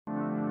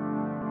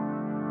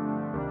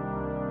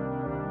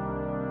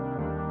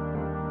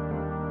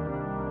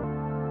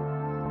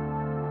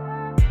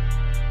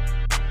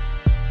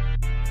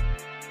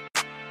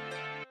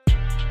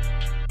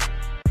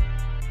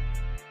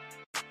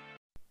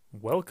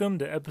Welcome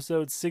to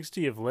episode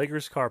 60 of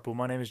Lakers Carpool.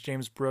 My name is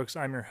James Brooks.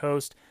 I'm your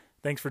host.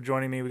 Thanks for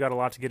joining me. We got a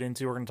lot to get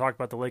into. We're going to talk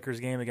about the Lakers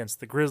game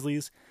against the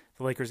Grizzlies,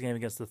 the Lakers game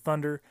against the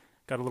Thunder.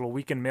 Got a little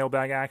weekend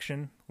mailbag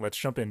action. Let's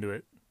jump into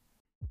it.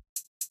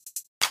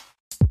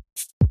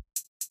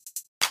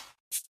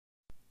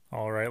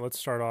 All right, let's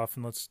start off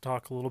and let's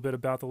talk a little bit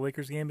about the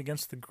Lakers game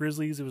against the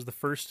Grizzlies. It was the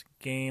first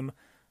game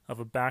of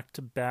a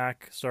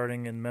back-to-back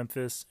starting in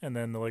Memphis, and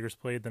then the Lakers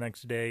played the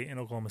next day in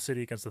Oklahoma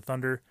City against the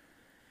Thunder.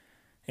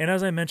 And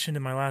as I mentioned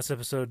in my last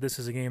episode, this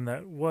is a game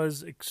that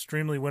was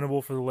extremely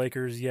winnable for the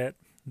Lakers, yet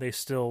they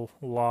still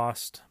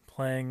lost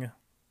playing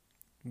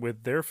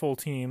with their full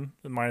team,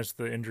 minus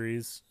the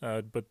injuries.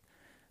 But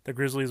the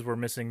Grizzlies were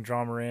missing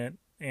Ja Morant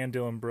and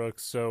Dillon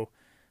Brooks, so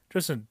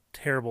just a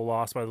terrible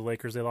loss by the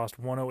Lakers. They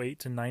lost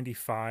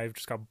 108-95,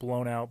 just got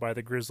blown out by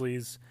the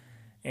Grizzlies.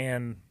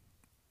 And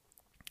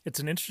it's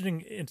an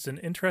interesting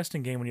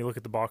game when you look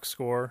at the box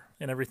score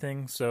and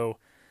everything. So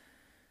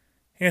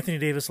Anthony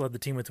Davis led the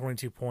team with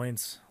 22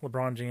 points.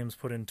 LeBron James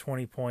put in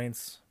 20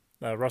 points.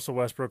 Russell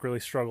Westbrook really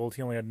struggled.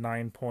 He only had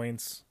 9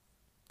 points.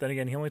 Then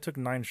again, he only took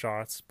 9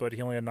 shots, but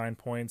he only had 9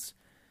 points.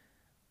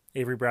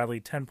 Avery Bradley,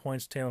 10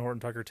 points. Taylor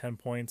Horton-Tucker, 10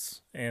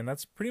 points. And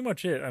that's pretty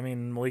much it. I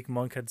mean, Malik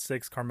Monk had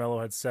 6. Carmelo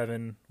had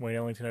 7. Wayne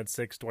Ellington had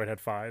 6. Dwight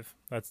had 5.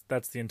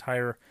 That's the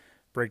entire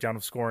breakdown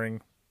of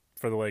scoring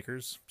for the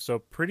Lakers. So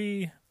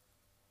pretty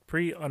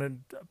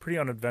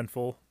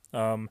uneventful.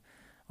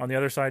 On the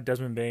other side,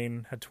 Desmond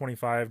Bane had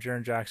 25.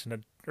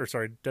 Desmond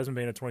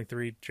Bane had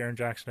 23. Jaren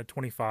Jackson had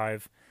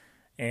 25.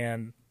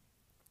 And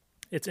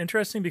it's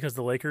interesting because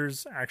the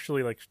Lakers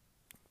actually,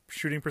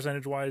 shooting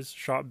percentage-wise,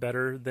 shot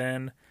better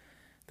than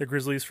the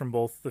Grizzlies from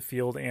both the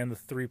field and the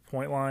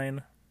three-point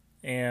line.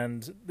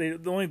 And the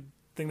only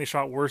thing they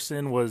shot worse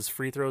in was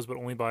free throws, but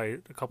only by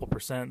a couple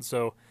percent.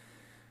 So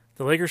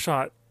the Lakers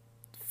shot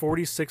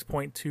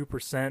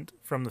 46.2%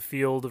 from the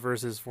field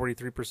versus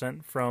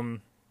 43%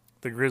 from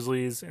the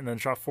Grizzlies, and then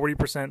shot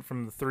 40%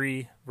 from the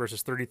three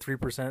versus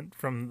 33%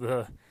 from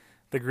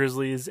the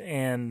Grizzlies.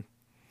 And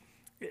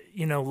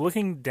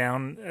looking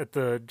down at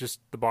the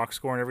box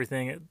score and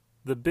everything,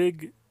 the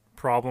big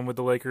problem with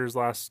the Lakers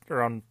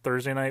on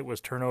Thursday night was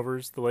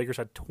turnovers. The Lakers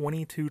had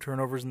 22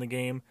 turnovers in the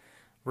game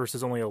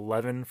versus only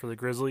 11 for the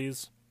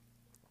Grizzlies.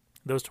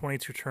 Those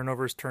 22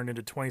 turnovers turned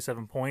into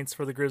 27 points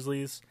for the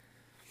Grizzlies.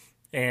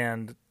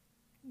 And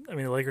I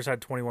mean, the Lakers had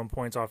 21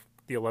 points off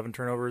the 11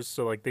 turnovers,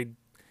 so they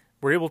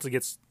were able to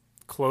get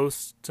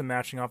close to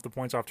matching off the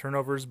points off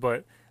turnovers,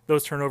 but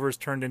those turnovers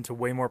turned into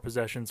way more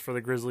possessions for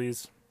the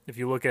Grizzlies. If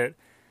you look at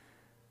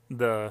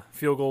the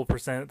field goal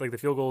percent, the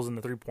field goals and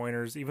the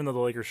three-pointers, even though the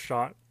Lakers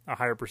shot a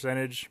higher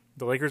percentage,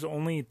 the Lakers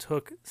only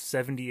took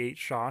 78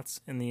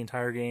 shots in the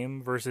entire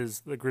game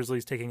versus the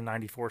Grizzlies taking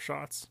 94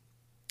 shots.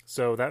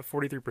 So that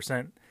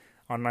 43%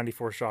 on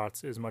 94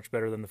 shots is much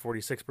better than the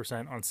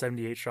 46% on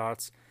 78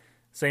 shots.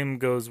 Same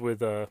goes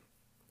with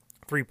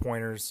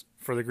three-pointers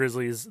for the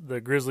Grizzlies.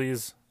 The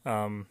Grizzlies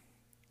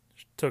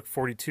took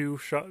 42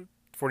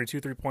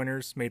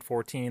 three-pointers, made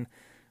 14.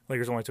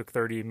 Lakers only took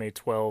 30, made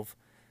 12.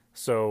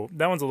 So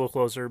that one's a little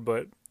closer,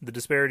 but the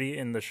disparity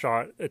in the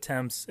shot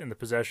attempts and the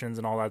possessions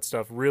and all that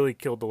stuff really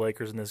killed the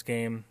Lakers in this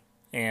game.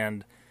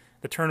 And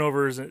the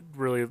turnovers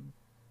really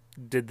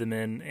did them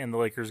in, and the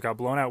Lakers got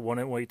blown out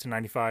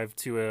 108-95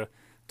 to a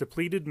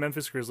depleted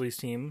Memphis Grizzlies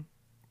team,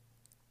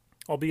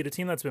 albeit a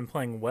team that's been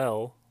playing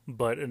well,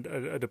 but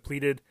a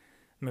depleted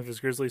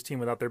Memphis Grizzlies team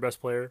without their best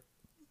player,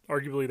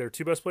 arguably their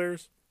two best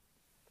players,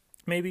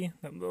 maybe.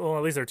 Well,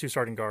 at least their two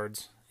starting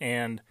guards.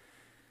 And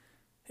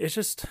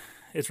it's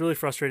really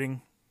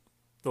frustrating,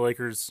 the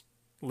Lakers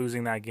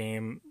losing that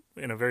game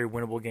in a very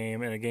winnable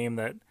game, in a game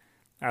that,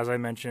 as I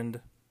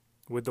mentioned,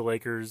 with the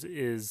Lakers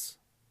is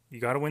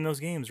you got to win those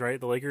games, right?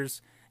 The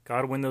Lakers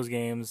got to win those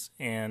games,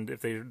 and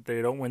if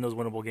they don't win those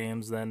winnable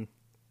games, then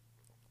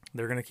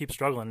they're going to keep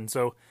struggling. And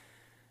so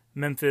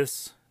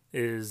Memphis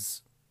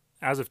is,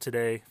 as of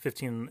today,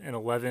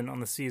 15-11 on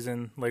the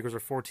season. Lakers are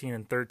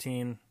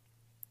 14-13.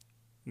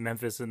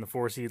 Memphis in the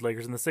 4 seed,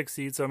 Lakers in the 6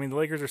 seed. So, I mean, the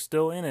Lakers are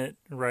still in it,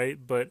 right?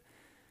 But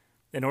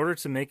in order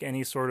to make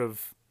any sort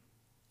of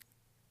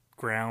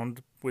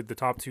ground with the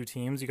top two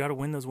teams, you got to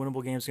win those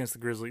winnable games against the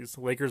Grizzlies.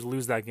 The Lakers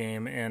lose that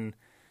game in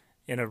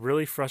a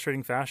really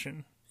frustrating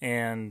fashion.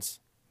 And,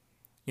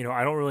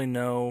 I don't really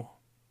know.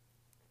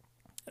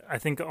 I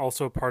think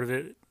also part of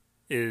it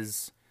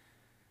is,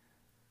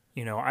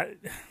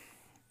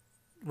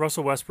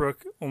 Russell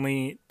Westbrook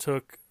only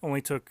took let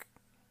me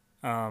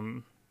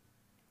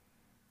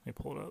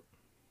pull it up.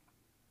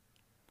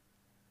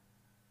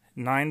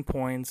 9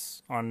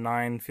 points on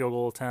 9 field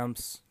goal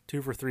attempts,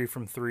 2 for 3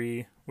 from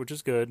 3, which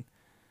is good.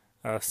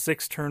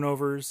 6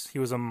 turnovers. He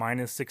was a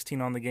minus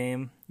 16 on the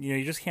game.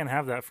 You just can't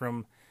have that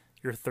from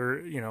your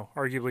third,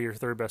 arguably your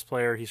third best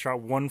player. He shot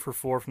 1 for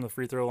 4 from the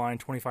free throw line,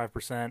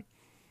 25%.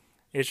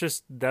 It's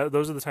just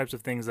those are the types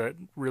of things that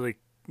really,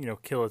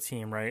 kill a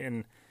team, right?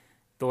 And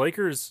the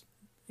Lakers,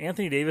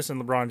 Anthony Davis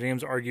and LeBron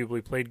James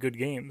arguably played good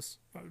games,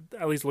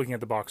 at least looking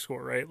at the box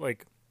score, right?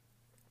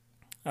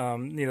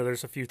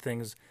 There's a few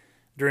things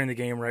during the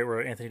game, right,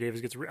 where Anthony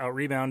Davis gets out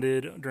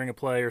rebounded during a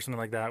play or something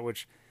like that,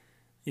 which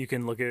you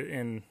can look at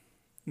and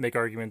make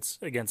arguments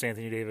against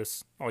Anthony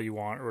Davis all you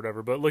want or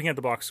whatever. But looking at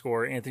the box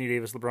score, Anthony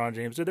Davis, LeBron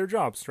James did their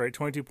jobs, right?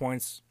 22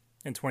 points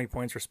and 20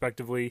 points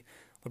respectively.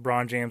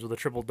 LeBron James with a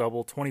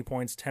triple-double, 20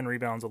 points, 10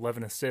 rebounds,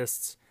 11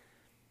 assists.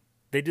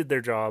 They did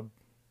their job.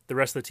 The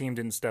rest of the team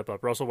didn't step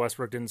up. Russell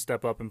Westbrook didn't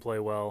step up and play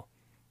well.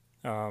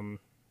 And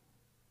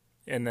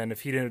then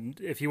if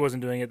he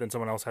wasn't doing it, then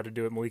someone else had to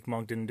do it. Malik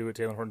Monk didn't do it.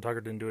 Taylor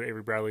Horton-Tucker didn't do it.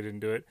 Avery Bradley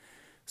didn't do it.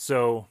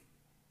 So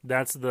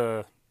that's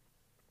the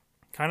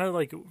kind of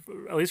like,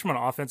 at least from an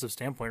offensive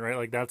standpoint, right?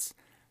 Like that's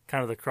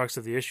kind of the crux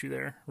of the issue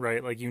there,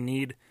 right? Like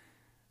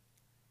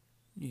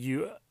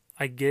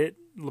I get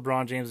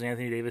LeBron James and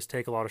Anthony Davis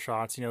take a lot of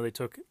shots.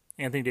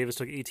 Anthony Davis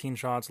took 18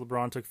 shots.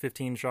 LeBron took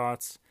 15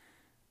 shots.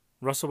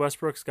 Russell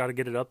Westbrook's got to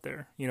get it up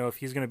there. If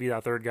he's going to be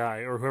that third guy,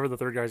 or whoever the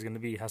third guy is going to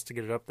be, has to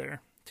get it up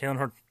there.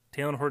 Taylor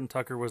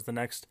Horton-Tucker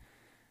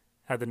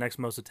had the next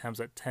most attempts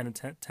at 10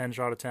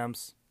 shot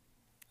attempts.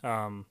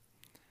 The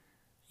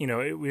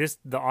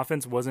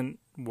offense wasn't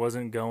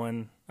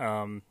going.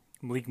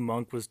 Malik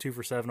Monk was 2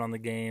 for 7 on the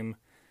game.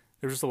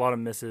 There was just a lot of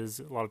misses,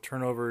 a lot of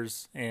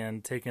turnovers,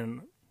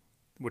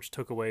 which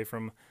took away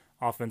from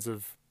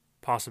offensive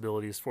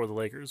possibilities for the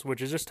Lakers,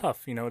 which is just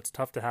tough. It's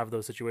tough to have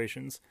those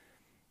situations.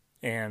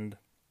 And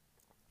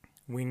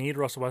we need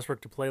Russell Westbrook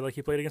to play like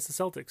he played against the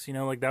Celtics.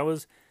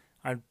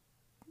 I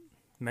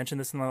mentioned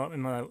this in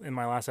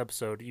my last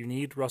episode. You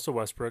need Russell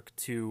Westbrook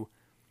to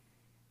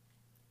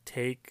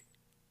take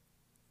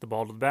the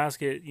ball to the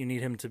basket. You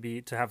need him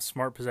to have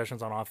smart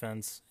possessions on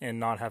offense and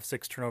not have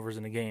 6 turnovers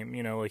in a game.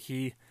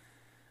 The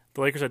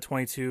Lakers had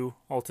 22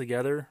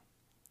 altogether,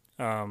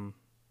 and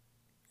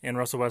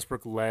Russell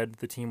Westbrook led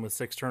the team with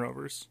 6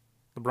 turnovers.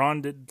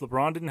 LeBron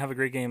didn't have a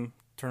great game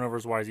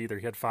turnovers wise either.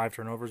 He had 5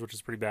 turnovers, which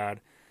is pretty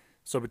bad.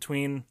 So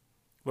between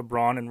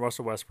LeBron and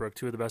Russell Westbrook,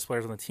 2 of the best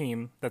players on the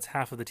team, that's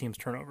half of the team's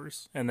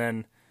turnovers. And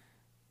then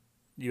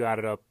you add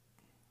it up.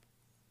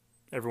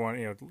 Everyone,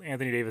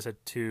 Anthony Davis had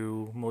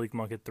 2, Malik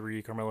Monk had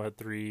 3, Carmelo had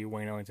 3,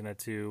 Wayne Ellington had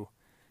 2,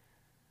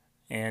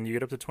 and you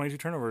get up to 22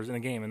 turnovers in a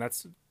game. And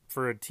that's,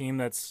 for a team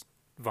that's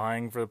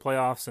vying for the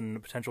playoffs and a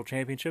potential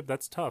championship,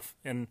 that's tough.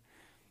 And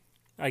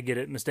I get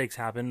it, mistakes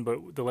happen,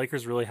 but the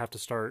Lakers really have to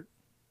start,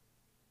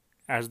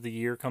 as the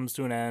year comes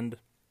to an end,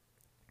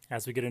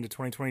 as we get into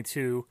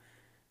 2022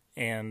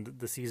 and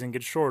the season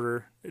gets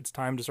shorter, it's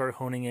time to start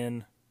honing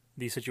in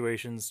these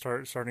situations,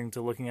 start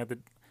looking at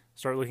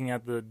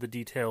the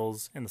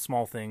details and the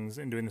small things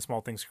and doing the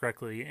small things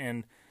correctly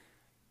and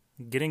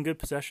getting good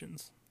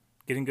possessions,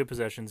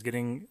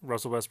 getting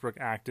Russell Westbrook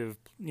active.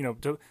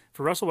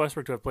 For Russell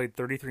Westbrook to have played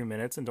 33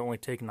 minutes and to only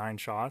take 9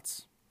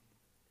 shots,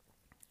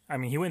 I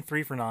mean, he went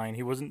 3 for 9.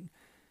 He wasn't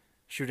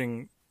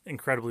shooting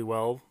incredibly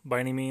well by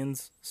any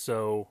means.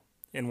 So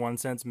in one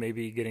sense,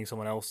 maybe getting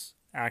someone else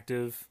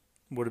active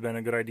would have been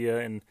a good idea.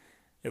 And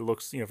it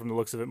looks, from the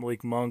looks of it,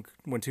 Malik Monk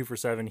went 2 for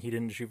 7. He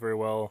didn't shoot very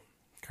well.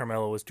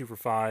 Carmelo was 2 for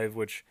 5,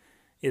 which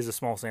is a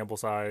small sample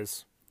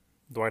size.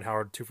 Dwight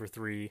Howard 2 for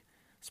 3,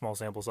 small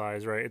sample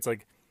size, right? It's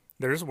like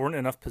there just weren't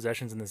enough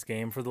possessions in this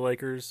game for the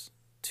Lakers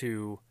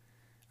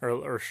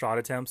or shot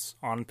attempts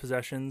on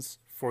possessions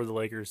for the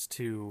Lakers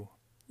to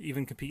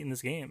even compete in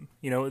this game.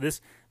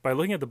 By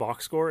looking at the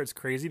box score, it's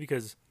crazy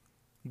because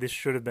this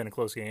should have been a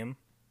close game.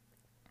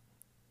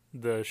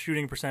 The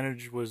shooting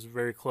percentage was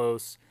very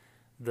close.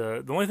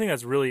 The only thing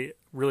that's really,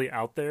 really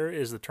out there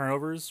is the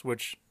turnovers,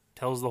 which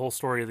tells the whole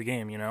story of the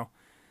game.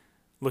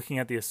 Looking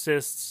at the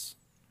assists,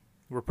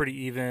 we're pretty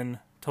even.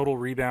 Total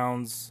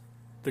rebounds,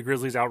 the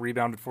Grizzlies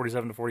out-rebounded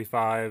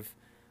 47-45.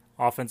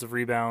 Offensive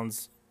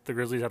rebounds, the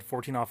Grizzlies had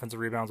 14 offensive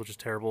rebounds, which is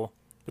terrible.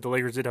 But the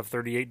Lakers did have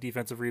 38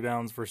 defensive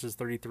rebounds versus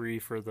 33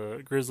 for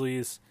the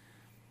Grizzlies.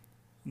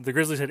 The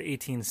Grizzlies had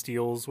 18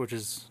 steals, which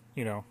is,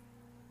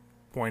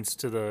 points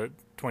to the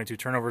 22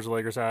 turnovers the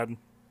Lakers had.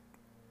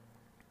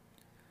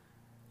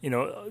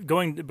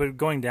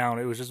 Going down,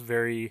 it was just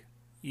very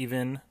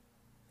even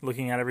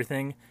looking at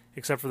everything,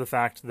 except for the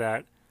fact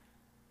that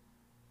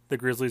the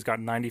Grizzlies got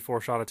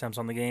 94 shot attempts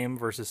on the game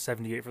versus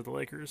 78 for the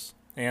Lakers.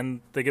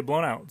 And they get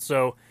blown out.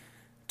 So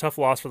tough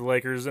loss for the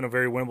Lakers in a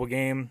very winnable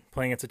game,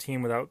 playing against a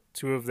team without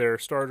 2 of their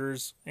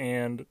starters.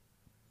 And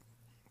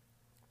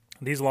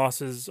these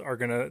losses are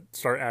going to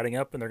start adding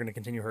up, and they're going to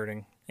continue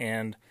hurting.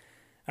 And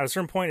at a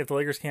certain point, if the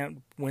Lakers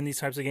can't win these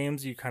types of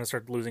games, you kind of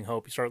start losing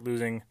hope. You start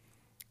losing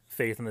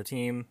faith in the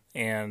team.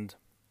 And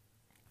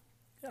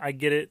I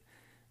get it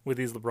with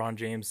these LeBron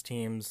James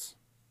teams.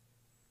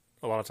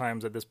 A lot of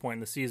times at this point in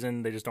the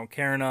season, they just don't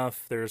care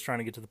enough. They're just trying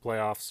to get to the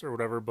playoffs or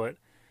whatever. But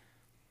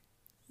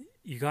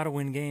you got to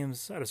win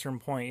games at a certain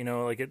point.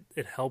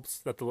 It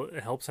helps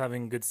it helps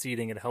having good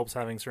seeding. It helps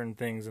having certain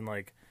things. And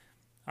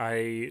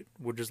I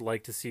would just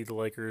like to see the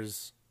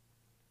Lakers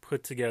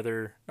put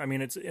together. I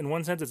mean, it's in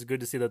one sense, it's good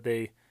to see that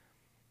they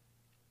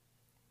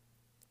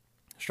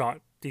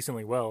shot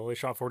decently well. They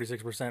shot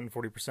 46% and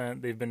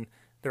 40%.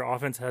 Their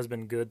offense has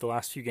been good the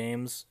last few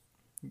games,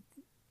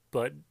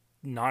 but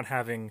not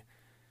having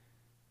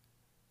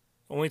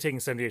only taking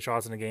 78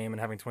 shots in a game and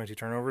having 22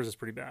 turnovers is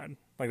pretty bad.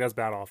 Like, that's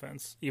bad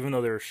offense. Even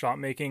though their shot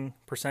making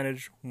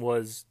percentage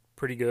was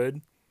pretty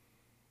good,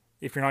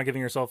 if you're not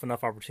giving yourself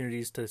enough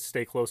opportunities to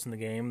stay close in the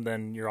game,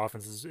 then your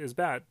offense is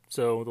bad.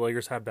 So the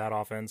Lakers had bad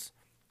offense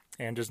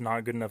and just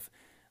not good enough.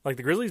 Like,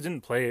 the Grizzlies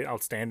didn't play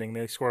outstanding.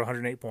 They scored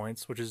 108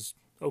 points, which is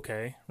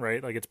okay,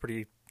 right? Like, it's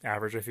pretty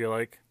average, I feel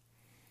like.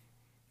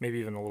 Maybe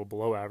even a little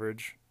below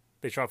average.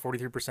 They shot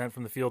 43%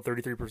 from the field,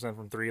 33%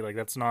 from three. Like,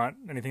 that's not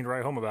anything to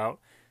write home about.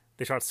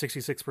 They shot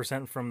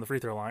 66% from the free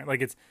throw line.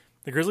 Like,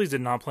 the Grizzlies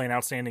did not play an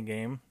outstanding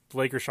game. The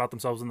Lakers shot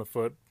themselves in the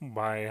foot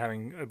by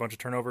having a bunch of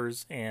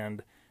turnovers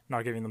and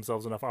not giving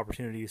themselves enough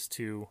opportunities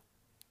to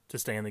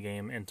stay in the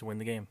game and to win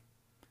the game.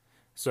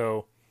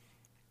 So,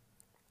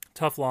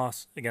 tough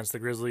loss against the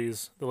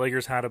Grizzlies. The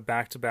Lakers had a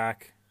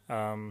back-to-back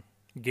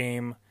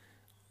game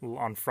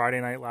on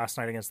Friday night, last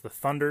night against the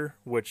Thunder,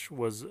 which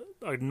was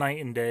a complete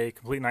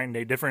night and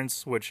day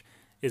difference, which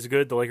is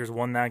good. The Lakers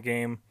won that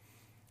game.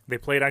 They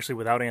played actually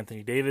without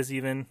Anthony Davis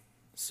even.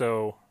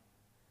 So,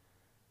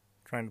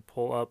 trying to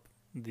pull up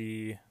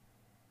the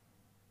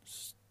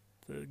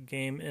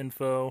game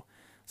info.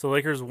 So the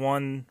Lakers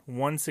won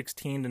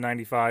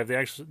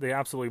 116-95. They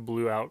absolutely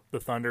blew out the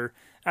Thunder,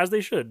 as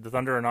they should. The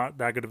Thunder are not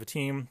that good of a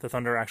team. The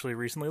Thunder actually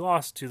recently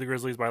lost to the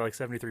Grizzlies by like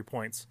 73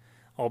 points,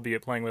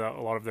 albeit playing without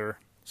a lot of their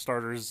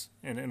starters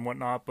and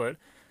whatnot. But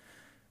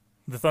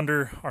the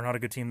Thunder are not a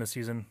good team this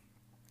season.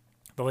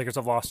 The Lakers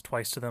have lost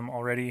twice to them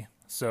already,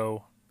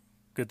 so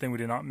good thing we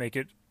did not make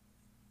it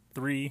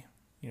 3.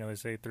 They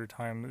say third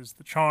time is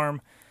the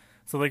charm.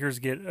 So the Lakers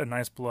get a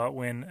nice blowout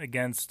win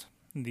against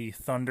the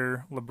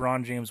Thunder.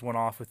 LeBron James went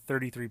off with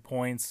 33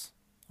 points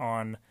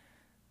on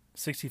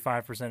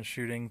 65%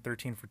 shooting,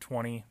 13 for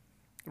 20.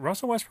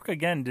 Russell Westbrook,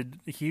 again,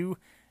 he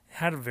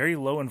had a very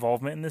low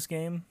involvement in this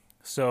game.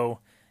 So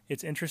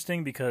it's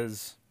interesting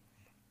because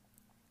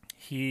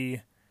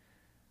the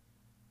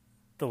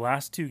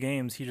last 2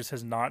 games, he just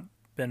has not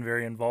been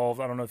very involved.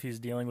 I don't know if he's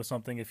dealing with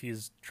something, if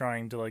he's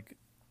trying to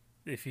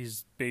if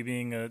he's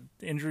babying an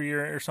injury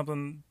or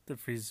something,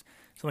 if he's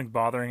something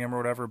bothering him or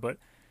whatever, but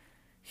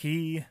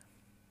he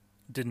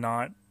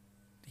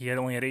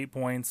only had 8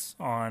 points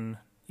on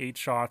 8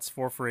 shots,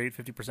 4 for 8,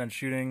 50%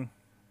 shooting.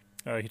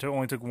 He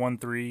only took 1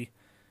 3,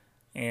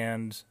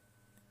 and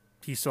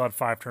he still had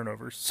 5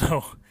 turnovers.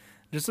 So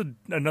just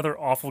another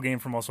awful game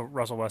from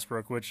Russell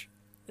Westbrook, which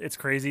it's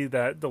crazy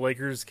that the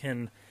Lakers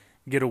can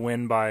get a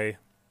win by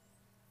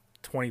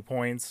 20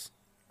 points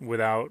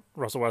without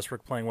Russell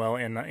Westbrook playing well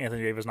and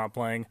Anthony Davis not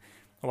playing.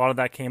 A lot of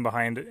that came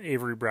behind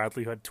Avery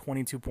Bradley, who had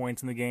 22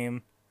 points in the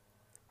game.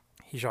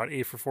 He shot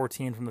 8 for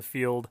 14 from the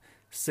field,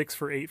 6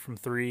 for 8 from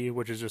 3,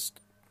 which is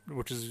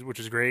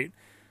great.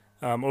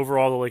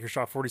 Overall, the Lakers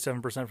shot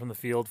 47% from the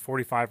field,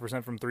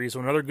 45% from 3. So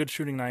another good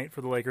shooting night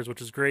for the Lakers,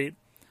 which is great.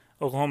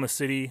 Oklahoma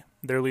City,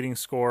 their leading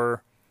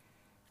scorer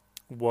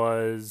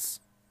was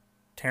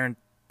Terrence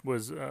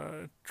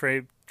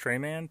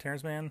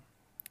Mann,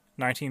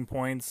 19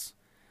 points.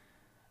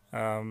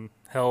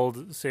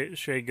 Held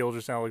Shai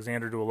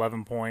Gilgeous-Alexander to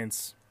 11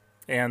 points.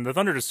 And the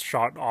Thunder just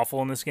shot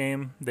awful in this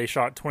game. They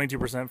shot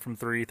 22% from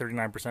 3,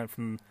 39%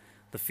 from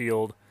the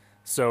field.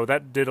 So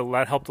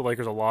that helped the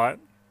Lakers a lot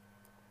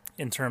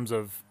in terms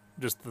of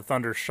just the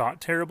Thunder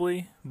shot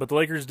terribly. But the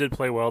Lakers did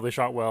play well. They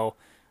shot well.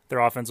 Their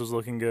offense was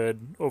looking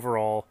good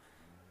overall.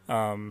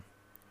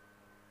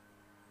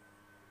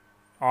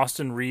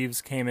 Austin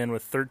Reeves came in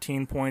with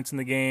 13 points in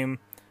the game,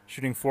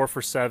 shooting 4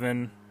 for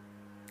 7.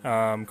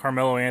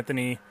 Carmelo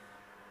Anthony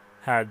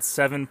had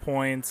 7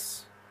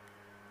 points.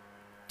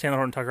 Taylor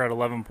Horton-Tucker had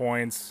 11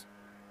 points.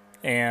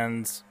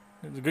 And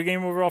it was a good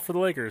game overall for the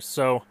Lakers.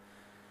 So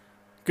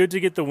good to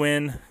get the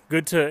win.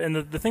 And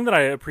the thing that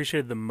I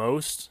appreciated the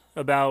most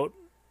about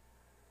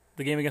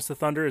the game against the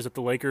Thunder is that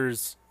the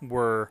Lakers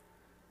were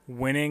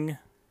winning.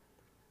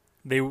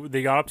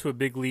 They got up to a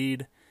big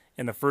lead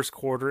in the first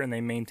quarter, and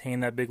they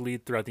maintained that big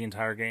lead throughout the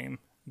entire game.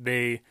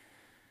 They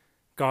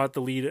got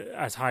the lead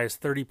as high as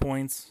 30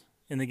 points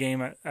in the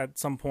game at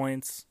some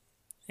points,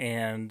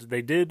 and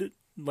they did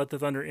let the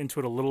Thunder into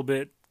it a little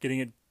bit,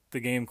 getting the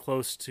game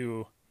close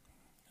to,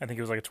 I think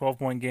it was like a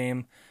 12-point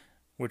game,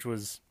 which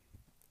was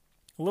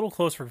a little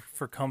close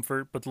for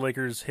comfort, but the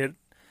Lakers hit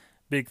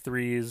big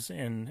threes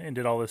and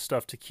did all this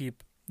stuff to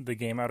keep the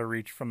game out of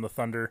reach from the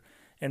Thunder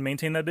and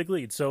maintain that big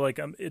lead. So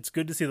it's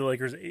good to see the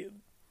Lakers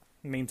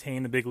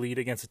maintain the big lead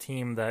against a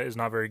team that is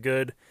not very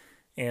good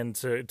and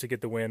to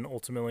get the win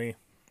ultimately.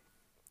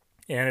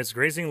 And it's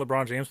great seeing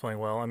LeBron James playing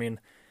well. I mean,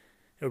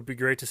 it would be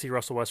great to see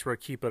Russell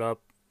Westbrook keep it up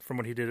from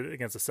what he did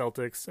against the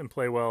Celtics and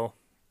play well.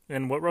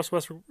 And what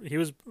Russell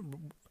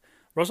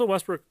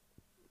Westbrook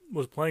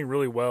was playing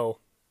really well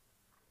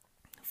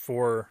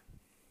for,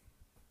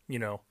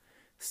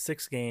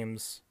 6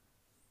 games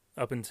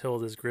up until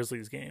this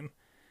Grizzlies game.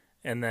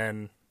 And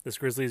then this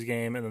Grizzlies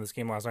game and then this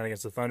game last night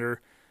against the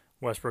Thunder,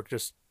 Westbrook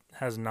just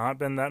has not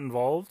been that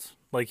involved.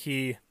 Like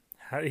he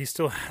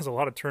still has a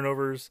lot of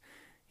turnovers.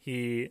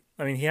 He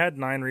had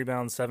 9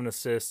 rebounds, 7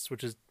 assists,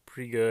 which is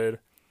pretty good.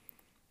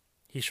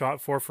 He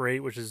shot 4 for 8,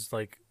 which is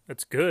like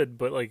that's good,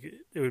 but like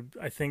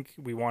I think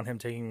we want him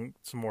taking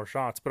some more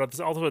shots. But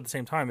also at the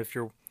same time, if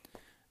you're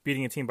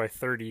beating a team by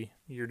 30,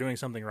 you're doing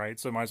something right.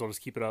 So might as well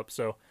just keep it up.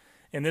 So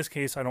in this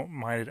case, I don't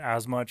mind it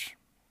as much.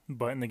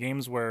 But in the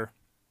games where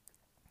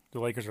the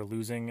Lakers are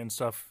losing and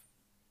stuff,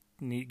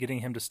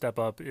 getting him to step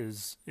up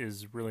is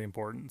really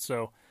important.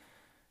 So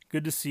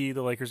good to see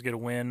the Lakers get a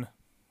win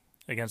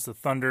against the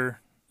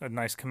Thunder, a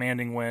nice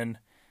commanding win,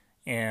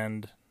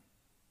 and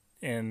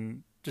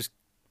just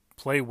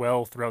play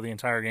well throughout the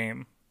entire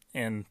game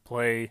and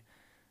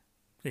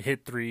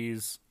hit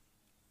threes,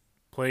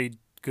 play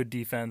good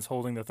defense,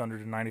 holding the Thunder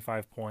to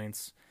 95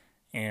 points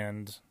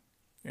and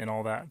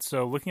all that.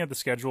 So looking at the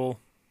schedule,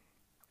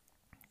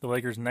 the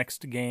Lakers'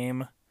 next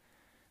game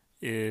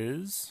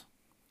is,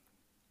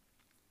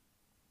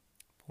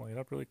 pulling it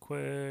up really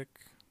quick.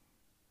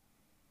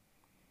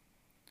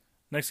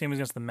 Next game is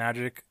against the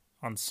Magic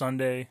on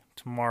Sunday,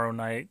 tomorrow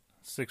night,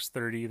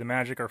 6:30. The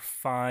Magic are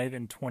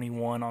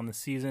 5-21 on the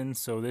season,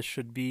 so this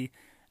should be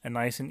a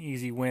nice and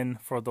easy win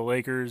for the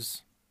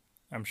Lakers.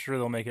 I'm sure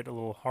they'll make it a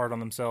little hard on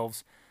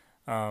themselves.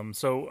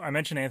 So I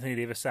mentioned Anthony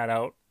Davis sat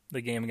out the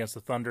game against the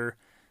Thunder.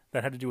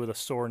 That had to do with a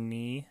sore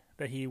knee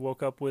that he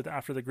woke up with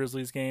after the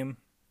Grizzlies game.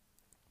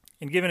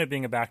 And given it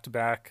being a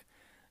back-to-back,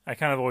 I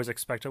kind of always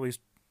expect at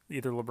least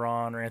either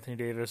LeBron or Anthony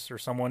Davis or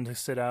someone to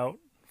sit out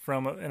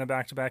in a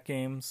back-to-back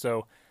game.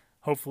 So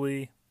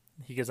hopefully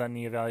he gets that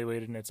knee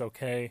evaluated and it's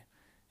okay.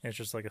 And it's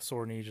just like a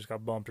sore knee, just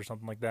got bumped or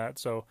something like that.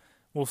 So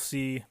we'll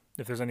see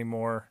if there's any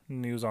more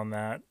news on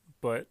that.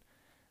 But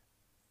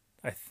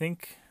I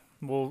think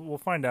we'll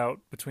find out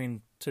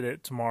between today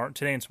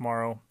and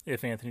tomorrow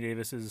if Anthony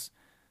Davis is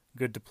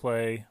good to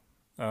play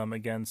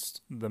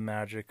against the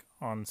Magic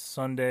on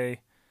Sunday.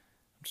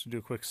 I'm just going to do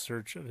a quick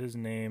search of his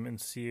name and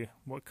see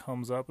what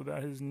comes up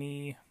about his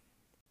knee.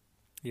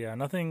 Yeah,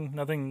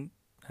 nothing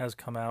has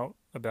come out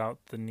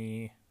about the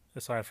knee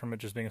aside from it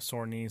just being a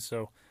sore knee,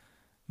 so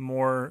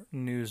more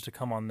news to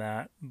come on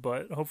that.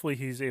 But hopefully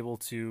he's able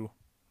to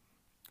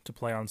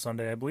play on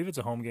Sunday. I believe it's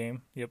a home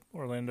game. Yep,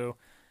 Orlando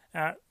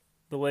at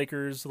the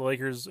Lakers. The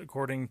Lakers,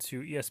 according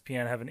to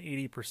ESPN, have an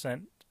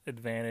 80%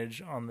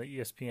 advantage on the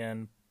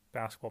ESPN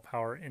Basketball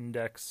Power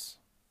Index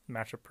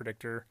matchup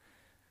predictor.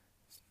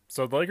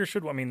 So the Lakers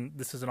should,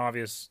 this is an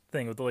obvious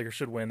thing, but the Lakers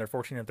should win. They're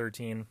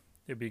 14-13.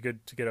 It'd be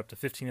good to get up to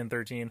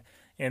 15-13.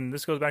 And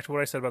this goes back to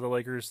what I said about the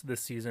Lakers this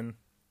season.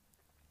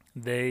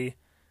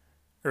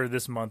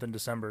 This month in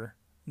December,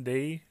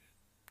 they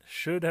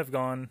should have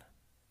gone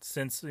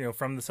since,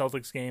 from the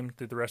Celtics game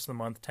through the rest of the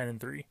month,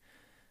 10-3.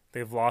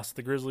 They've lost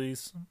the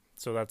Grizzlies,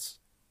 so that's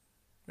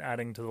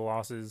adding to the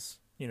losses,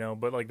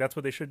 but like that's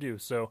what they should do.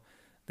 So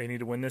they need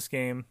to win this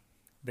game.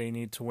 They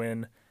need to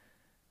win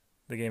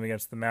the game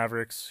against the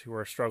Mavericks, who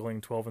are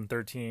struggling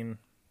 12-13,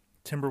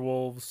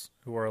 Timberwolves,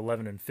 who are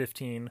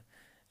 11-15,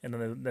 and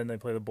then they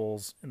play the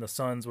Bulls and the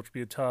Suns, which would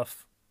be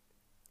tough.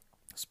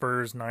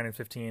 Spurs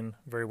 9-15,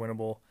 very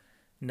winnable.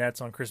 Nets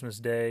on Christmas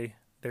Day,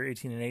 they're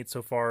 18-8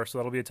 so far, so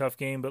that'll be a tough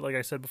game. But like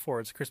I said before,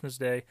 it's Christmas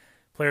Day.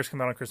 Players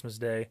come out on Christmas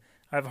Day.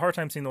 I have a hard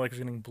time seeing the Lakers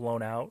getting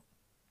blown out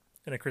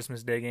in a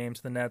Christmas Day game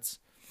to the Nets,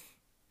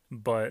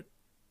 but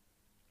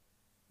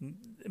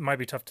it might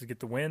be tough to get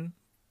the win.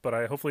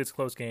 But hopefully it's a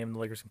close game. The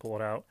Lakers can pull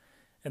it out.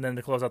 And then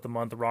to close out the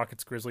month, the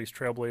Rockets, Grizzlies,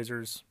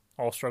 Trailblazers,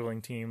 all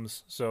struggling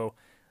teams. So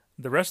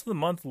the rest of the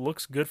month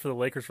looks good for the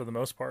Lakers for the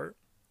most part.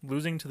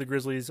 Losing to the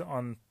Grizzlies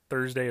on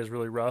Thursday is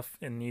really rough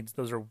and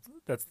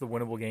that's the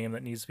winnable game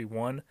that needs to be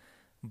won.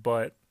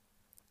 But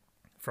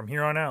from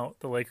here on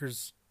out, the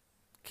Lakers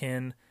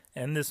can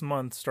end this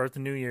month, start the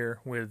new year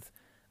with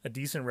a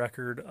decent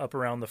record up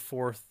around the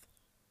 4th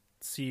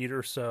seed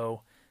or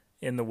so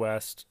in the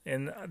West.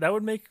 And that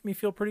would make me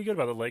feel pretty good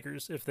about the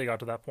Lakers if they got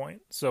to that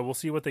point. So we'll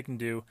see what they can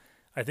do.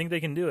 I think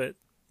they can do it,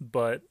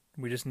 but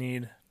we just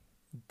need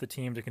the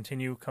team to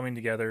continue coming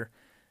together.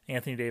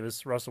 Anthony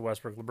Davis, Russell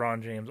Westbrook,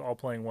 LeBron James, all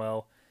playing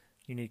well.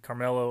 You need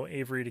Carmelo,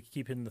 Avery to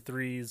keep hitting the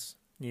threes.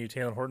 You need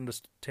Taylor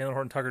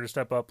Horton Tucker to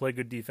step up, play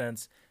good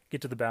defense,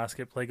 get to the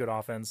basket, play good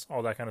offense,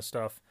 all that kind of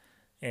stuff.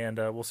 And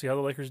we'll see how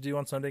the Lakers do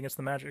on Sunday against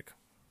the Magic.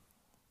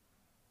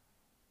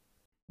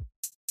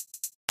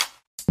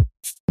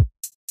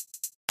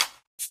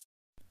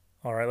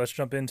 All right, let's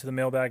jump into the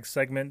mailbag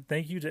segment.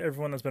 Thank you to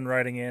everyone that's been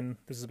writing in.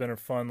 This has been a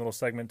fun little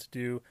segment to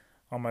do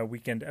on my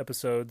weekend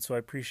episode, so I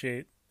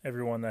appreciate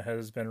everyone that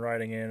has been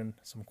writing in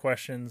some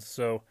questions.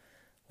 So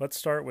let's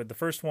start with the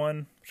first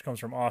one, which comes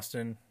from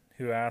Austin,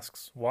 who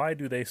asks, "Why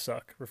do they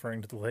suck?"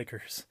 referring to the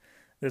Lakers.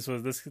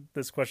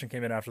 This question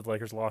came in after the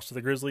Lakers lost to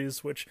the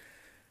Grizzlies, which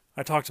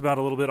I talked about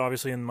a little bit,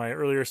 obviously, in my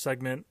earlier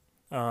segment.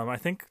 I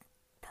think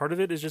part of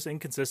it is just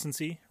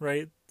inconsistency,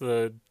 right?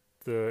 The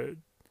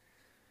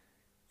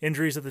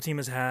injuries that the team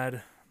has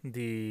had,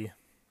 the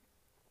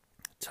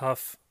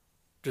tough,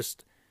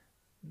 just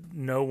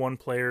no one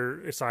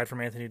player aside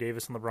from Anthony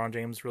Davis and LeBron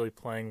James really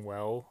playing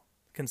well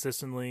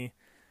consistently,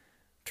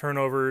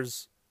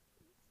 turnovers,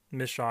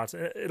 missed shots.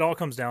 It all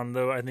comes down,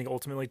 though, I think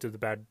ultimately to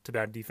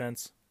bad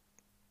defense.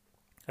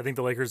 I think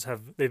the Lakers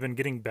they've been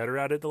getting better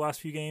at it the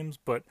last few games,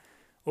 but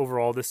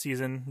overall this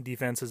season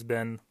defense has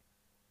been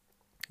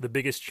the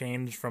biggest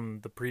change from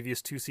the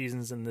previous 2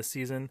 seasons and this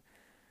season.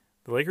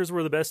 The Lakers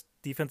were the best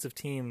defensive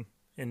team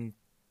in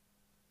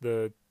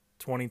the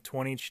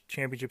 2020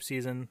 championship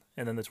season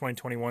and then the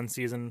 2021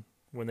 season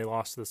when they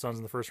lost to the Suns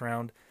in the first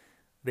round.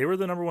 They were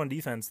the number one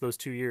defense those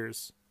 2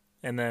 years.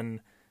 And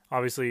then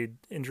obviously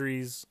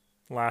injuries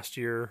last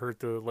year hurt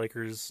the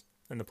Lakers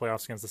in the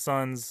playoffs against the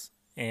Suns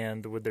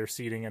and with their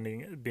seeding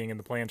being in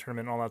the play-in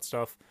tournament and all that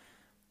stuff.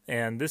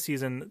 And this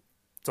season,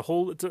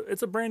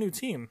 it's a brand new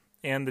team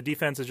and the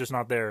defense is just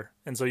not there.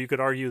 And so you could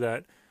argue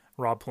that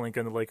Rob Pelinka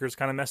and the Lakers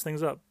kind of messed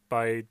things up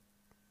by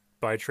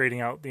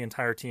trading out the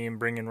entire team,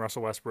 bringing in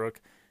Russell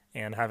Westbrook,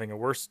 and having a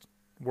worse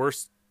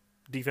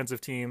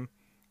defensive team,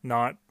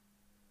 not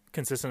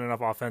consistent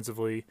enough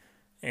offensively.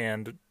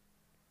 And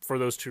for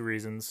those 2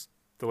 reasons,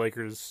 the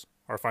Lakers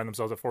find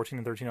themselves at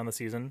 14-13 on the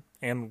season,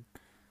 and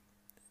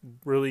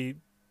really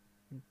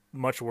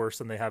much worse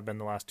than they have been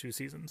the last 2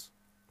 seasons.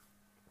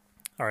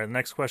 All right, the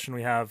next question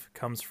we have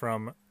comes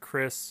from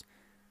Chris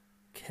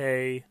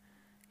K.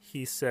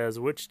 He says,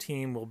 which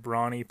team will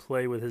Bronny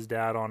play with his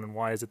dad on, and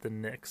why is it the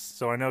Knicks?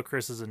 So I know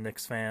Chris is a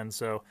Knicks fan,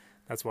 so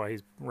that's why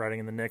he's writing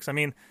in the Knicks. I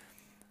mean,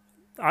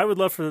 I would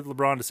love for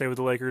LeBron to stay with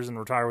the Lakers and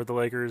retire with the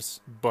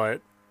Lakers,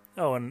 but,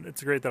 and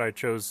it's great that I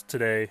chose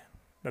today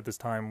at this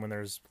time when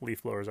there's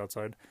leaf blowers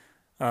outside.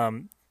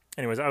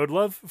 Anyways, I would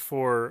love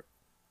for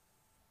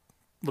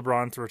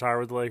LeBron to retire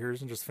with the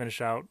Lakers and just finish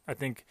out. I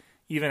think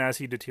even as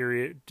he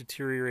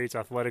deteriorates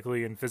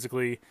athletically and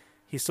physically,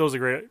 he still has a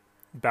great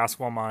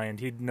basketball mind.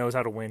 He knows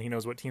how to win. He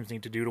knows what teams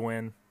need to do to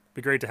win. It'd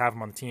be great to have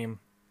him on the team.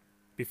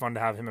 Be fun to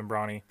have him and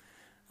Bronny.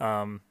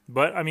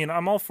 But I mean,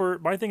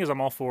 my thing is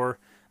I'm all for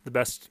the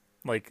best,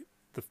 like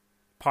the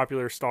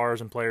popular stars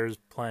and players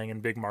playing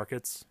in big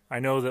markets. I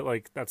know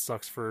that that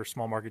sucks for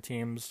small market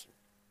teams,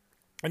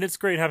 and it's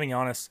great having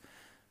Giannis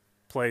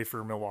play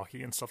for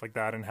Milwaukee and stuff like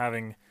that, and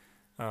having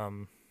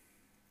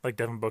like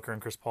Devin Booker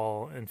and Chris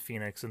Paul and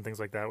Phoenix and things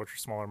like that, which are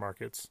smaller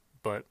markets.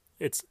 But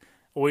it's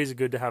always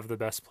good to have the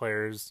best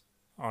players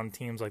on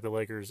teams like the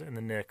Lakers and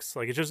the Knicks.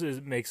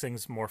 It makes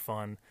things more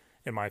fun,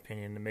 in my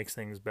opinion. It makes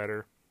things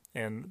better.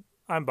 And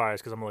I'm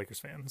biased because I'm a Lakers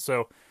fan,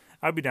 so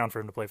I'd be down for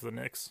him to play for the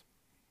Knicks.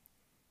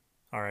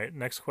 All right,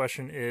 next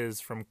question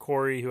is from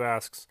Corey, who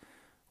asks,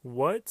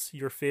 what's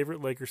your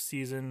favorite Lakers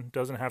season?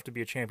 Doesn't have to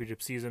be a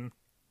championship season.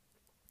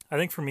 I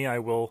think for me, I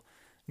will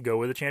go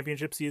with a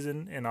championship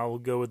season, and I'll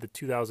go with the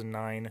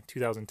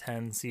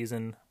 2009-2010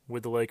 season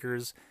with the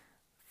Lakers.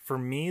 For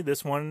me,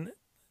 this one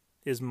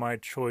is my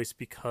choice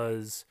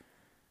because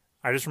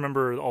I just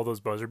remember all those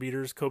buzzer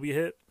beaters Kobe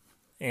hit,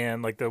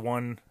 and the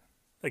one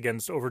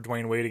over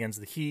Dwayne Wade against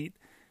the Heat,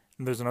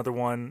 and there's another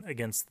one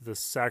against the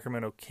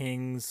Sacramento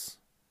Kings,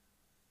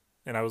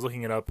 and I was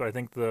looking it up. I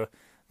think the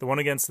one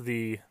against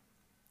the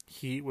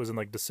Heat was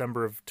in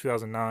December of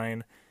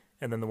 2009,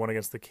 and then the one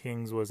against the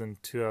Kings was in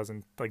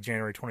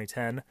January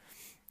 2010.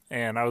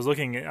 And I was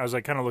kind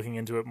of looking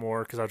into it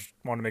more because I just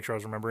wanted to make sure I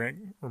was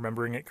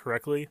remembering it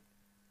correctly.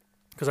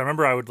 Because I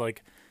remember I would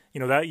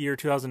that year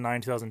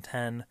 2009,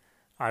 2010,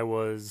 I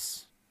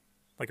was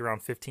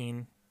around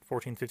 14,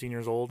 15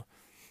 years old.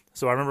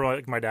 So I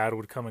remember my dad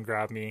would come and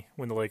grab me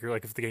when the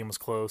Lakers, if the game was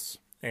close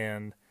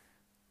and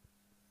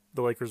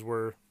the Lakers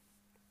were,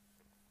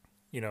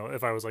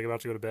 if I was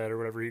about to go to bed or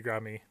whatever, he'd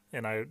grab me.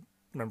 And I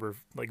remember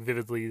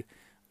vividly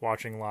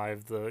watching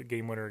live the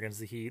game winner against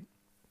the Heat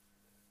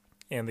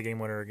and the game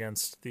winner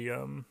against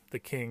the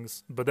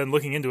Kings. But then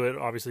looking into it,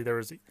 obviously there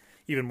was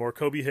even more.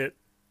 Kobe hit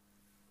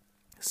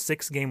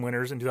 6 game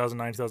winners in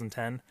 2009,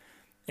 2010.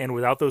 And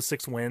without those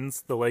 6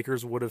 wins, the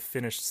Lakers would have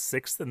finished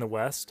 6th in the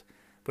West.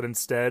 But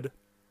instead,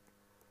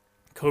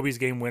 Kobe's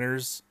game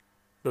winners,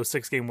 those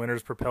 6 game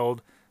winners,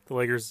 propelled the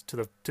Lakers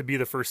to be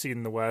the first seed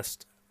in the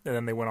West. And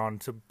then they went on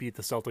to beat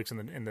the Celtics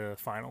in the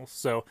finals.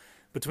 So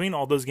between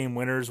all those game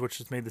winners, which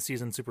has made the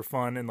season super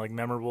fun and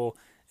memorable,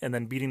 and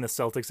then beating the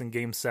Celtics in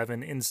Game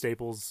 7 in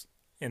Staples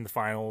in the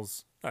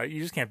finals,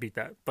 you just can't beat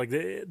that.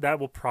 That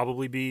will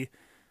probably be.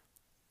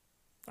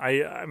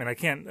 I mean, I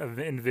can't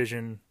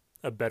envision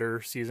a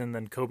better season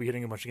than Kobe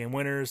hitting a bunch of game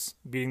winners,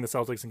 beating the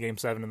Celtics in Game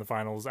 7 in the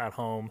finals at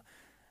home.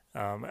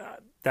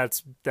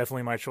 That's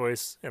definitely my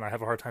choice, and I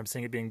have a hard time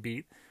seeing it being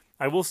beat.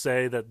 I will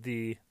say that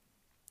the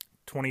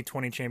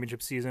 2020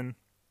 championship season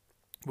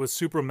was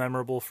super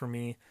memorable for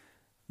me,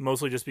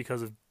 mostly just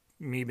because of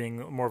me being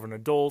more of an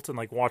adult and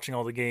watching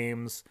all the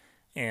games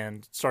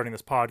and starting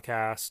this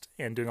podcast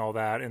and doing all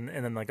that. And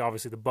then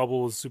obviously the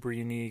bubble was super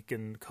unique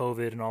and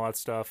COVID and all that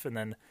stuff. And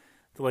then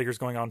the Lakers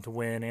going on to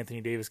win,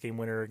 Anthony Davis game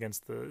winner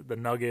against the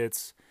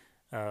Nuggets.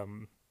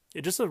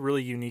 It's just a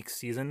really unique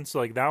season.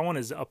 So that one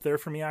is up there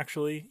for me,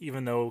 actually,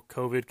 even though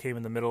COVID came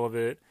in the middle of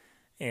it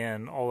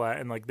and all that.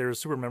 And there's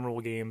super memorable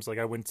games.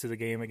 I went to the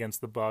game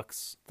against the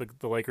Bucks,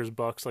 the Lakers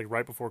Bucks,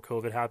 right before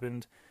COVID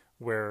happened,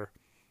 where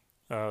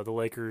the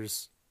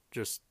Lakers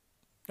just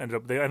ended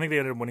up, I think they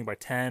ended up winning by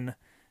 10,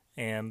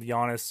 and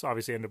Giannis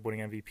obviously ended up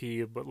winning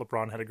MVP, but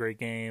LeBron had a great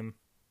game.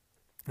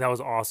 That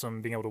was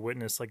awesome, being able to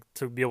witness,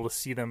 to be able to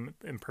see them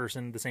in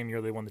person the same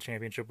year they won the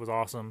championship was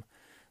awesome.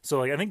 So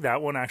like I think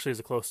that one actually is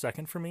a close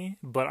second for me,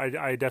 but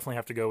I definitely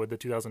have to go with the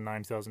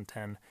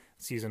 2009-2010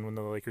 season when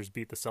the Lakers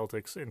beat the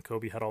Celtics and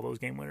Kobe had all those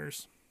game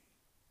winners.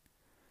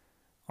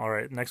 All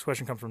right, next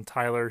question comes from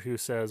Tyler, who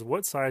says,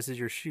 "What size is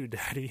your shoe,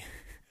 Daddy?"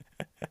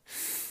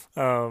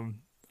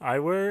 I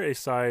wear a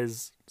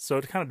size, so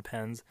it kind of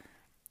depends.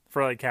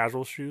 For like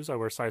casual shoes, I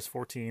wear size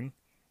 14,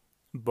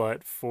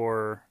 but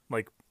for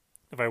like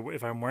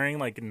if I'm wearing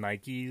like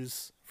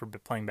Nikes for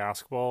playing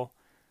basketball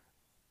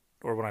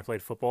or when I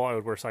played football, I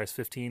would wear size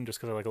 15 just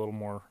because I like a little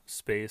more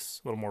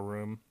space, a little more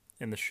room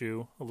in the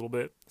shoe a little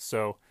bit.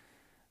 So,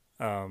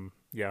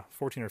 yeah,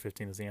 14 or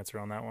 15 is the answer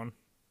on that one.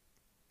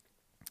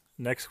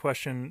 Next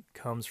question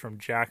comes from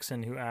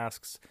Jackson, who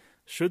asks,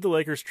 should the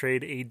Lakers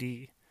trade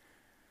AD?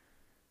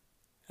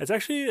 It's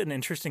actually an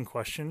interesting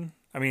question.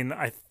 I mean,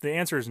 the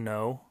answer is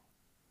no.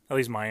 At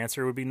least my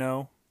answer would be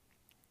no.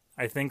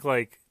 I think,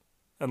 like,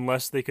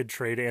 unless they could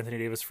trade Anthony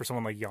Davis for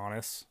someone like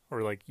Giannis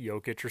or, like,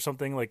 Jokic or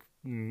something, like,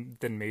 then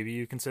maybe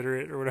you consider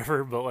it or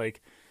whatever. But,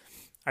 like,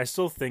 I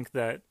still think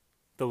that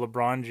the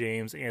LeBron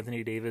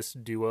James-Anthony Davis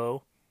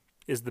duo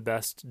is the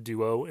best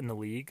duo in the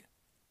league.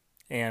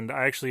 And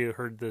I actually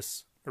heard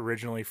this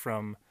originally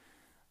from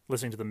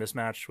listening to The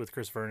Mismatch with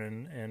Chris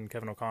Vernon and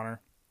Kevin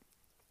O'Connor.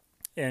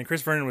 And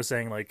Chris Vernon was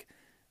saying, like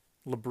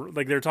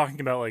they're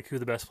talking about, like, who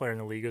the best player in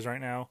the league is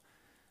right now,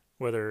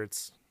 whether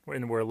it's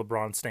and where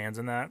LeBron stands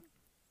in that.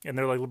 And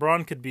they're like,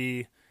 LeBron could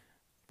be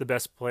the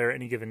best player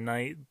any given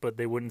night, but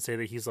they wouldn't say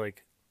that he's,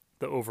 like,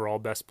 the overall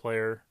best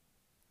player.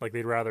 Like,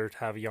 they'd rather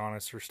have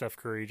Giannis or Steph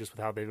Curry just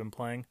with how they've been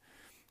playing,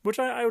 which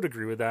I would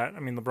agree with that. I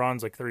mean,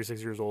 LeBron's, like,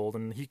 36 years old,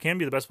 and he can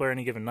be the best player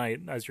any given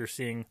night, as you're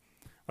seeing,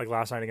 like,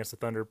 last night against the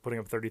Thunder, putting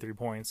up 33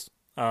 points.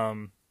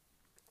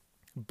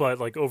 But,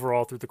 like,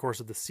 overall through the course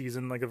of the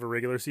season, like of a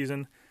regular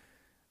season,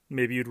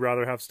 maybe you'd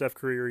rather have Steph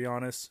Curry or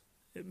Giannis.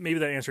 Maybe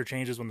that answer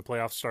changes when the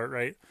playoffs start,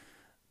 right?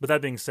 But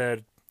that being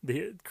said,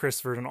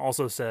 Chris Vernon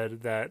also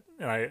said that,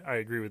 and I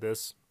agree with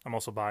this. I'm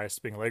also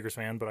biased being a Lakers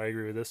fan, but I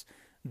agree with this,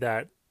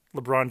 that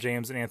LeBron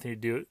James and Anthony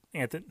Davis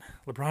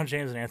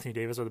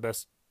are the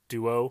best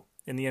duo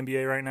in the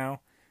NBA right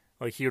now.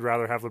 Like, he would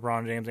rather have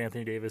LeBron James,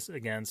 Anthony Davis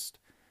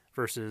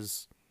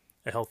versus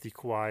a healthy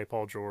Kawhi,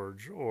 Paul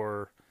George,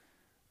 or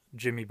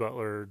Jimmy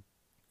Butler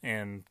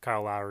and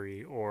Kyle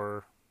Lowry,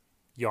 or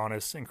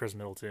Giannis and Chris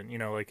Middleton. You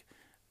know, like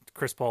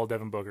Chris Paul,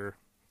 Devin Booker.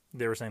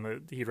 They were saying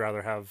that he'd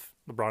rather have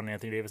LeBron and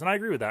Anthony Davis. And I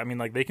agree with that. I mean,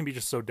 like, they can be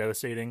just so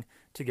devastating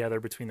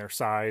together between their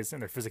size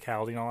and their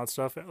physicality and all that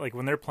stuff. Like,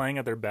 when they're playing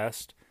at their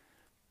best,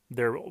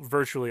 they're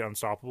virtually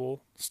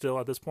unstoppable still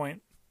at this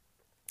point.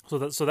 So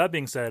that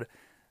being said,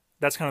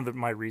 that's kind of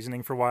my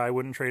reasoning for why I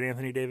wouldn't trade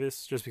Anthony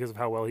Davis, just because of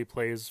how well he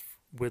plays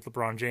with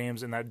LeBron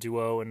James and that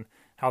duo and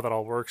how that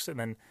all works. And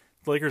then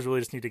the Lakers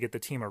really just need to get the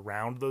team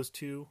around those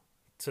two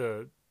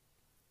to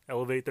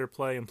elevate their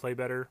play and play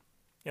better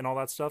and all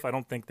that stuff. I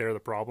don't think they're the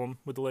problem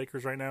with the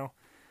Lakers right now.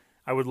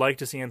 I would like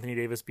to see Anthony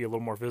Davis be a little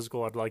more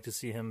physical. I'd like to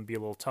see him be a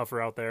little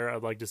tougher out there.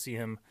 I'd like to see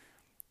him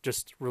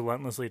just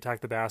relentlessly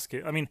attack the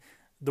basket. I mean,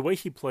 the way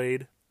he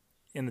played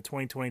in the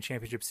 2020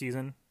 championship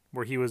season,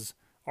 where he was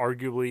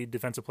arguably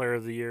Defensive Player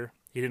of the Year.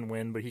 He didn't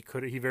win, but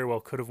he very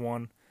well could have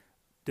won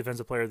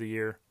Defensive Player of the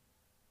Year.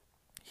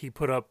 He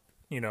put up,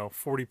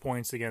 40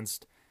 points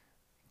against,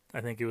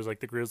 I think it was like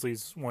the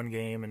Grizzlies one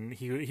game, and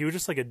he was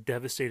just like a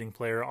devastating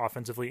player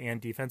offensively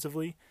and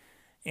defensively.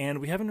 And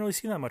we haven't really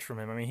seen that much from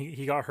him. I mean,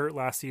 he got hurt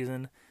last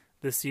season.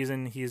 This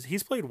season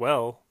he's played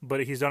well,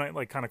 but he's done it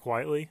like kind of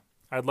quietly.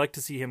 I'd like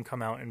to see him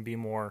come out and be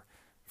more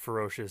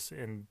ferocious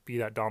and be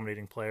that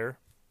dominating player,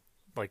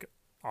 like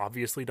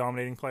obviously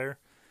dominating player.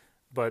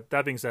 But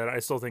that being said, I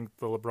still think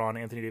the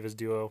LeBron-Anthony Davis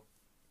duo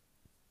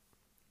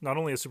not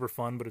only is super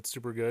fun, but it's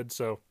super good.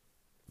 So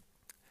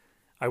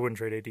I wouldn't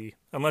trade AD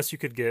unless you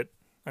could get,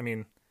 I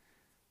mean,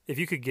 if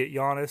you could get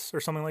Giannis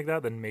or something like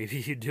that, then maybe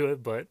you'd do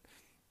it. But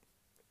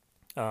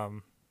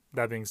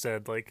that being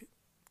said, like,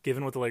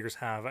 given what the Lakers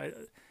have,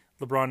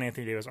 LeBron and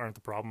Anthony Davis aren't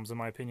the problems in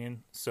my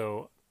opinion.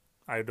 So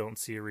I don't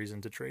see a reason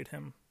to trade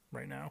him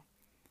right now.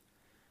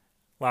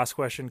 Last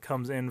question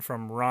comes in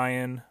from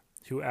Ryan,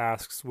 who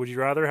asks, would you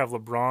rather have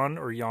LeBron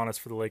or Giannis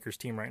for the Lakers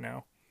team right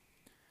now?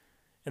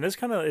 And this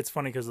it's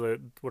funny because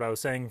what I was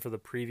saying for the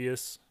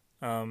previous,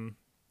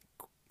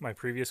 my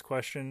previous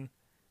question,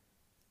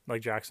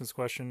 like Jackson's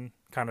question,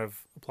 kind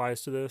of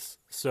applies to this.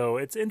 So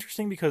it's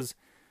interesting because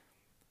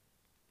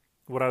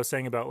what I was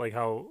saying about, like,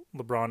 how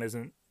LeBron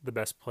isn't the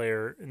best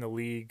player in the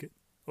league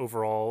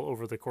overall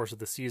over the course of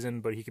the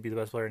season, but he could be the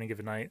best player any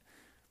given night,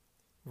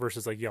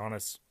 versus, like,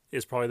 Giannis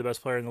is probably the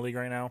best player in the league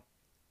right now.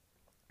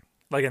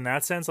 Like, in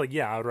that sense, like,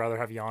 yeah, I would rather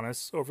have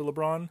Giannis over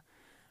LeBron.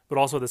 But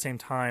also at the same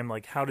time,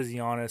 like, how does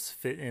Giannis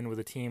fit in with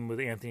a team with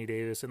Anthony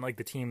Davis and, like,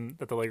 the team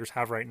that the Lakers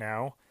have right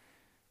now?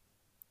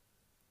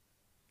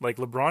 Like,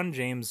 LeBron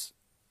James,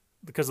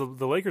 because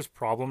the Lakers'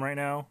 problem right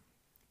now,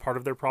 part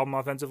of their problem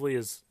offensively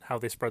is how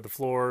they spread the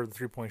floor, the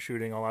three-point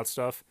shooting, all that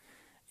stuff.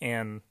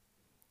 And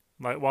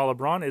like, while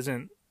LeBron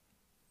isn't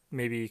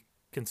maybe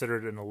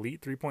considered an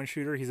elite three-point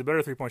shooter, he's a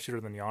better three-point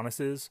shooter than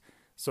Giannis is.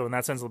 So in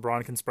that sense,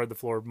 LeBron can spread the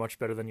floor much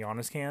better than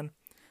Giannis can.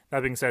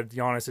 That being said,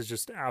 Giannis is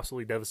just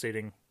absolutely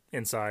devastating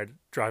inside,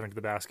 driving to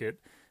the basket.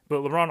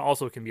 But LeBron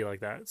also can be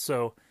like that.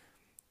 So,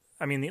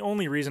 I mean, the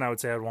only reason I would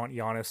say I'd want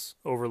Giannis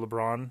over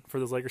LeBron for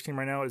this Lakers team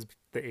right now is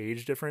the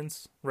age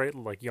difference, right?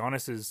 Like,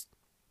 Giannis is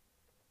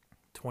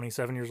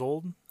 27 years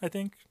old, I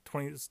think,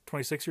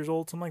 26 years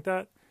old, something like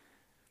that.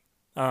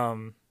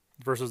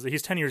 Versus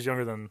he's 10 years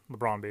younger than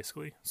LeBron,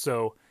 basically.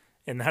 So,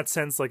 in that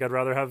sense, like, I'd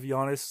rather have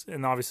Giannis.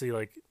 And obviously,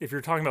 like, if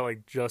you're talking about,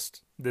 like,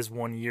 just this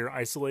 1 year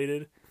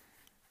isolated,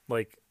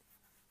 like,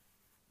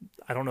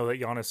 I don't know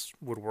that Giannis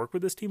would work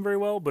with this team very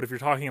well. But if you're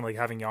talking, like,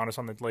 having Giannis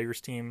on the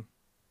Lakers team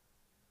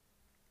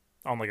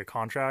on, like, a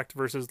contract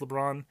versus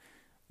LeBron,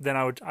 then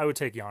I would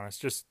take Giannis,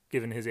 just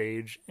given his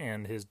age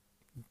and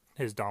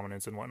his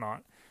dominance and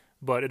whatnot.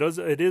 But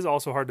it is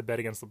also hard to bet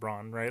against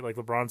LeBron, right? Like,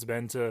 LeBron's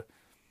been to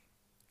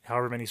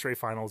however many straight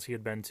finals he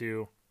had been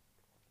to.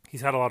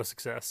 He's had a lot of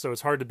success. So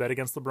it's hard to bet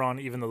against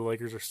LeBron, even though the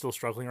Lakers are still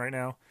struggling right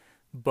now.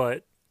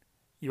 But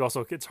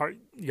it's hard.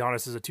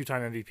 Giannis is a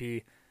 2-time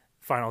MVP,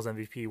 finals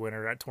MVP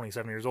winner at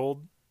 27 years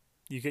old.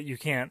 You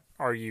can't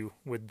argue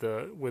with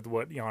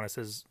what Giannis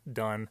has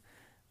done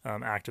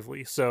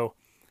actively. So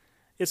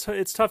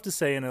it's tough to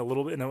say in a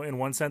little bit, in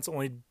one sense,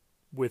 only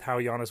with how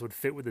Giannis would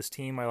fit with this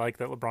team. I like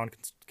that LeBron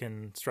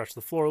can stretch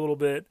the floor a little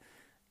bit.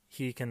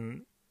 He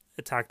can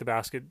attack the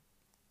basket,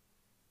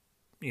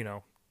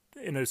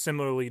 in a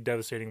similarly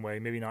devastating way.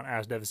 Maybe not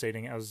as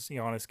devastating as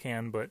Giannis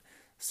can, but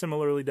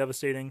similarly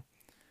devastating.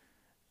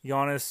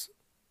 Giannis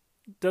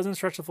doesn't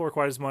stretch the floor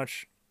quite as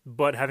much,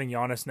 but having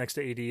Giannis next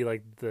to AD,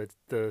 like,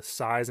 the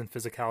size and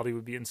physicality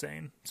would be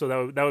insane. So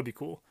that would be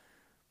cool.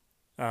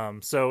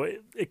 So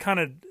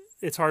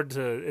it's hard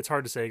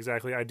to say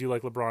exactly. I do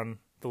like the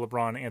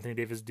LeBron Anthony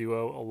Davis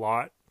duo a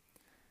lot,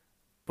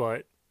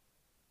 but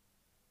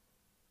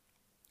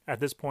at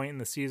this point in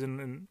the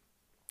season,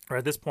 or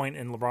at this point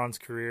in LeBron's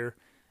career,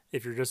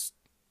 if you're just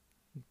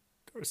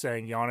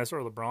saying Giannis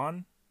or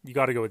LeBron, you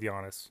got to go with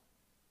Giannis.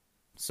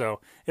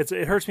 So it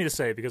hurts me to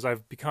say, because I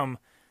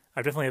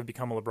definitely have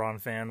become a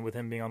LeBron fan with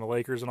him being on the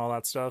Lakers and all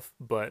that stuff,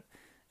 but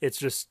it's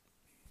just,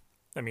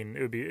 I mean,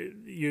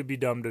 you'd be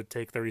dumb to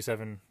take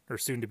 37 or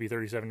soon to be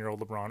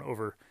 37-year-old LeBron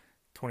over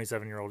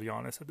 27-year-old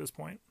Giannis at this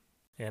point.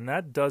 And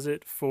that does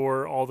it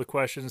for all the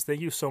questions.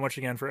 Thank you so much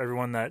again for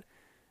everyone that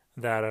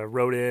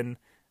wrote in.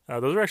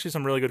 Those are actually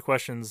some really good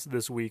questions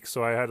this week,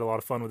 so I had a lot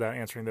of fun with that,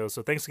 answering those.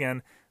 So thanks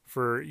again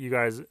for you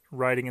guys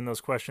writing in those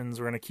questions.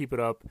 We're going to keep it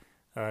up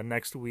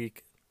next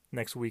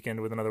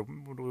weekend with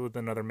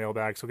another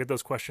mailbag. So get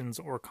those questions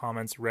or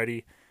comments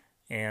ready,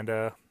 and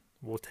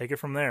we'll take it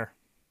from there.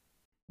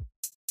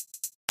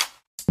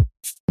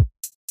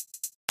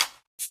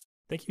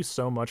 Thank you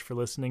so much for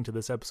listening to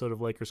this episode of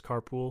Lakers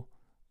Carpool.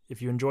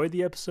 If you enjoyed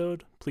the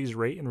episode, please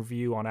rate and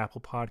review on Apple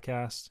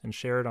Podcasts and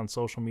share it on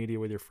social media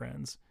with your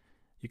friends.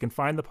 You can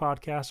find the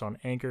podcast on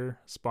Anchor,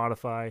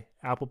 Spotify,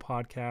 Apple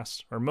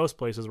Podcasts, or most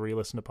places where you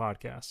listen to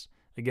podcasts.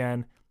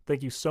 Again,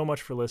 thank you so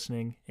much for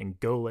listening, and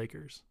go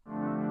Lakers.